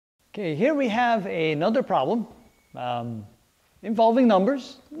Okay, here we have another problem involving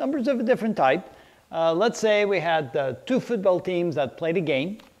numbers of a different type. Let's say we had two football teams that played a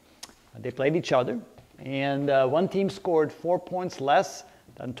game. They played each other, and one team scored 4 points less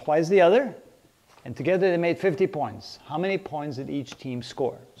than twice the other, and together they made 50 points. How many points did each team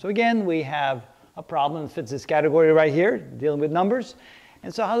score? So again, we have a problem that fits this category right here, dealing with numbers.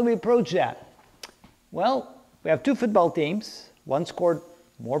 And so how do we approach that? Well, we have two football teams. One scored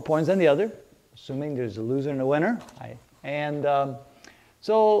more points than the other, assuming there's a loser and a winner.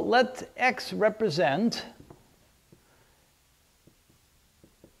 So let X represent,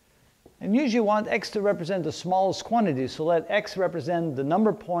 and usually you want X to represent the smallest quantity, so let X represent the number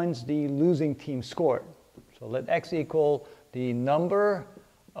of points the losing team scored. So let X equal the number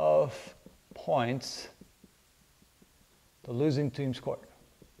of points the losing team scored.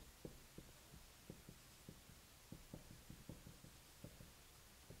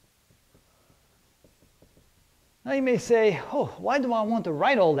 Now you may say, oh, why do I want to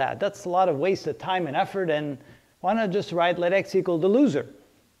write all that? That's a lot of wasted time and effort, and why not just write let X equal the loser?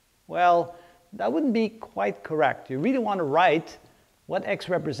 Well, that wouldn't be quite correct. You really want to write what X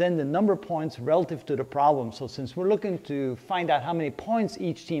represents the number of points relative to the problem. So since we're looking to find out how many points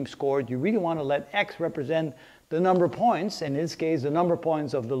each team scored, you really want to let X represent the number of points, in this case, the number of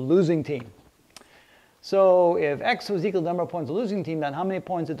points of the losing team. So if X was equal to the number of points of the losing team, then how many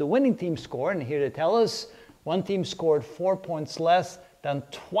points did the winning team score? And here they tell us one team scored 4 points less than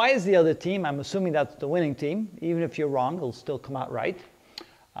twice the other team. I'm assuming that's the winning team. Even if you're wrong, it'll still come out right.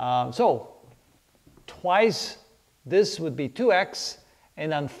 So twice this would be 2x,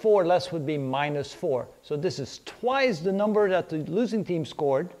 and then 4 less would be minus 4. So this is twice the number that the losing team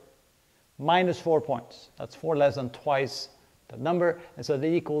scored, minus 4 points. That's 4 less than twice the number, and so that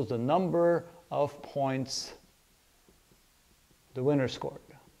equals the number of points the winner scored.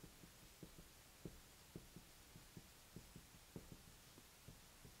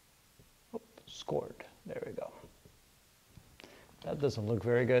 Scored. There we go. That doesn't look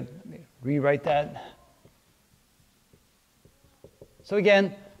very good. Let me rewrite that. So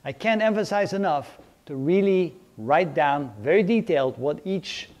again, I can't emphasize enough to really write down very detailed what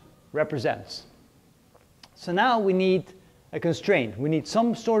each represents. So now we need a constraint. We need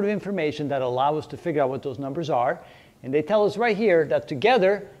some sort of information that allows us to figure out what those numbers are. And they tell us right here that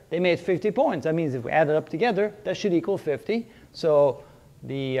together they made 50 points. That means if we add it up together, that should equal 50. So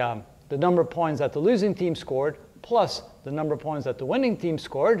the number of points that the losing team scored plus the number of points that the winning team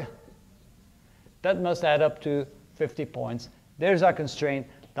scored, that must add up to 50 points. There's our constraint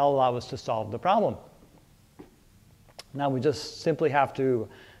that will allow us to solve the problem. Now we just simply have to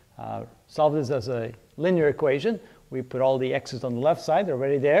solve this as a linear equation. We put all the x's on the left side, they're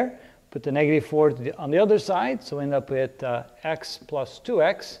already there. Put the negative 4 on the other side, so we end up with x plus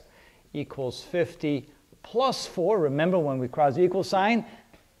 2x equals 50 plus 4. Remember, when we cross the equal sign,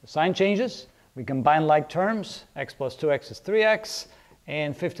 the sign changes. We combine like terms. X plus 2x is 3x,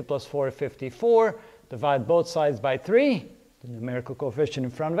 and 50 plus 4 is 54. Divide both sides by 3, the numerical coefficient in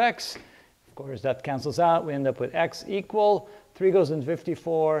front of x. Of course, that cancels out. We end up with x equal 3 goes into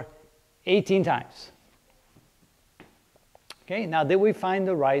 54 18 times. Okay, now did we find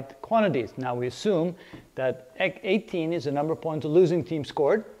the right quantities? Now we assume that 18 is the number of points the losing team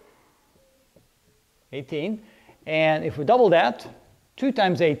scored. 18. And if we double that, 2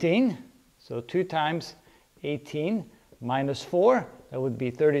 times 18, so 2 times 18 minus 4, that would be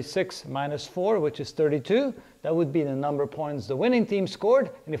 36 minus 4, which is 32. That would be the number of points the winning team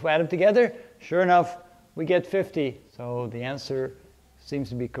scored. And if we add them together, sure enough, we get 50. So the answer seems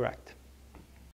to be correct.